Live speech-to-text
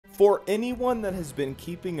For anyone that has been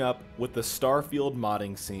keeping up with the Starfield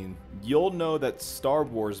modding scene, you'll know that Star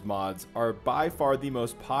Wars mods are by far the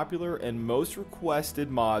most popular and most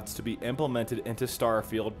requested mods to be implemented into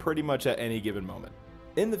Starfield pretty much at any given moment.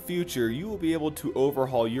 In the future, you will be able to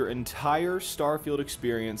overhaul your entire Starfield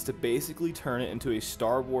experience to basically turn it into a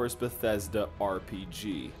Star Wars Bethesda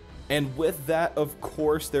RPG. And with that, of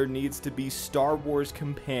course, there needs to be Star Wars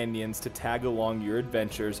companions to tag along your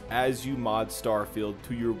adventures as you mod Starfield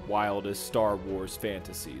to your wildest Star Wars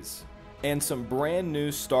fantasies. And some brand new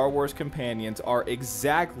Star Wars companions are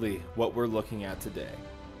exactly what we're looking at today.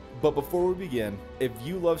 But before we begin, if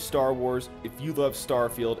you love Star Wars, if you love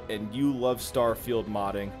Starfield, and you love Starfield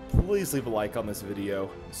modding, please leave a like on this video,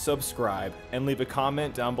 subscribe, and leave a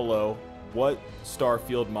comment down below what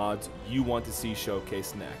Starfield mods you want to see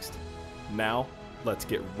showcased next. Now, let's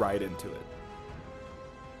get right into it.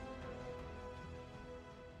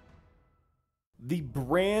 The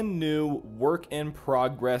brand new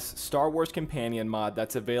work-in-progress Star Wars Companion mod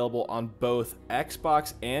that's available on both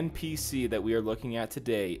Xbox and PC that we are looking at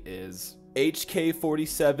today is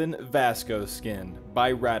HK-47 Vasco skin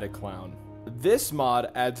by Radiclown. This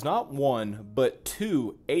mod adds not one, but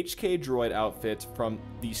two HK droid outfits from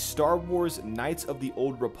the Star Wars Knights of the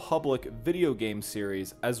Old Republic video game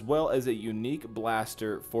series, as well as a unique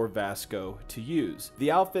blaster for Vasco to use.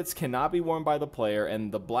 The outfits cannot be worn by the player,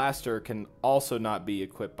 and the blaster can also not be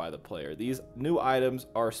equipped by the player. These new items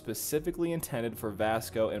are specifically intended for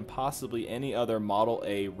Vasco and possibly any other Model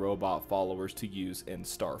A robot followers to use in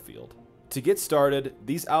Starfield. To get started,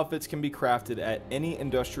 these outfits can be crafted at any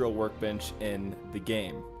industrial workbench in the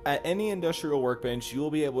game. At any industrial workbench, you will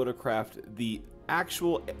be able to craft the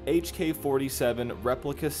actual HK-47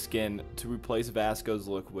 replica skin to replace Vasco's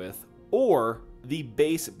look with, or the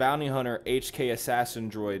base Bounty Hunter HK Assassin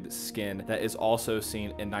Droid skin that is also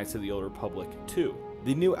seen in Knights of the Old Republic 2.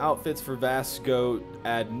 The new outfits for Vasco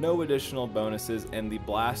add no additional bonuses, and the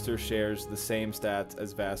blaster shares the same stats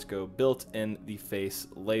as Vasco built in the face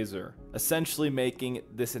laser, essentially making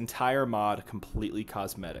this entire mod completely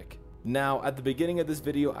cosmetic. Now, at the beginning of this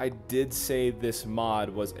video, I did say this mod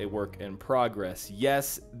was a work in progress.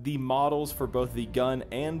 Yes, the models for both the gun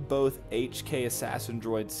and both HK Assassin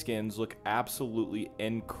Droid skins look absolutely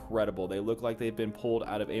incredible. They look like they've been pulled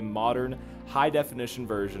out of a modern, high-definition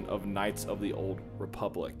version of Knights of the Old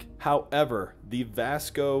Republic. However, the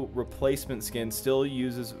Vasco replacement skin still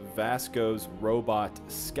uses Vasco's robot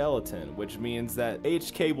skeleton, which means that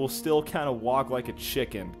HK will still kind of walk like a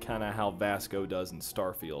chicken, kind of how Vasco does in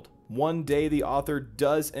Starfield. One day, the author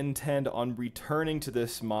does intend on returning to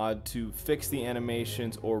this mod to fix the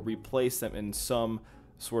animations or replace them in some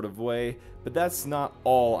sort of way, but that's not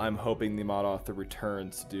all I'm hoping the mod author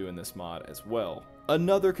returns to do in this mod as well.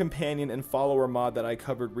 Another companion and follower mod that I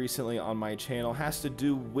covered recently on my channel has to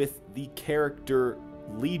do with the character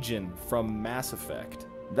Legion from Mass Effect.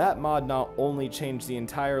 That mod not only changed the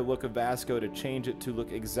entire look of Vasco to change it to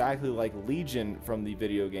look exactly like Legion from the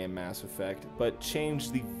video game Mass Effect, but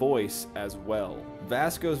changed the voice as well.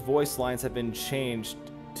 Vasco's voice lines have been changed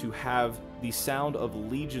to have the sound of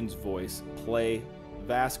Legion's voice play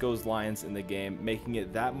Vasco's lines in the game, making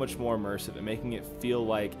it that much more immersive and making it feel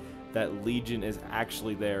like that Legion is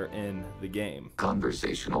actually there in the game.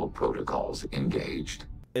 Conversational protocols engaged.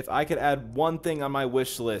 If I could add one thing on my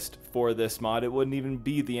wish list for this mod, it wouldn't even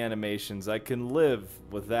be the animations. I can live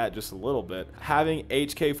with that just a little bit. Having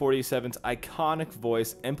HK-47's iconic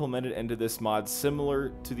voice implemented into this mod,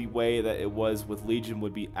 similar to the way that it was with Legion,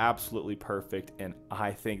 would be absolutely perfect, and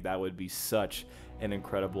I think that would be such an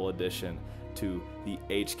incredible addition to the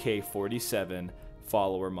HK-47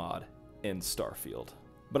 follower mod in Starfield.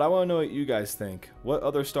 But I want to know what you guys think. What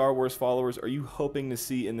other Star Wars followers are you hoping to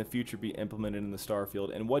see in the future be implemented in the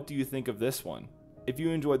Starfield, and what do you think of this one? If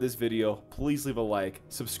you enjoyed this video, please leave a like,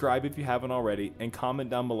 subscribe if you haven't already, and comment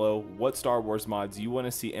down below what Star Wars mods you want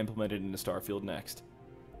to see implemented into Starfield next.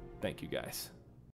 Thank you guys.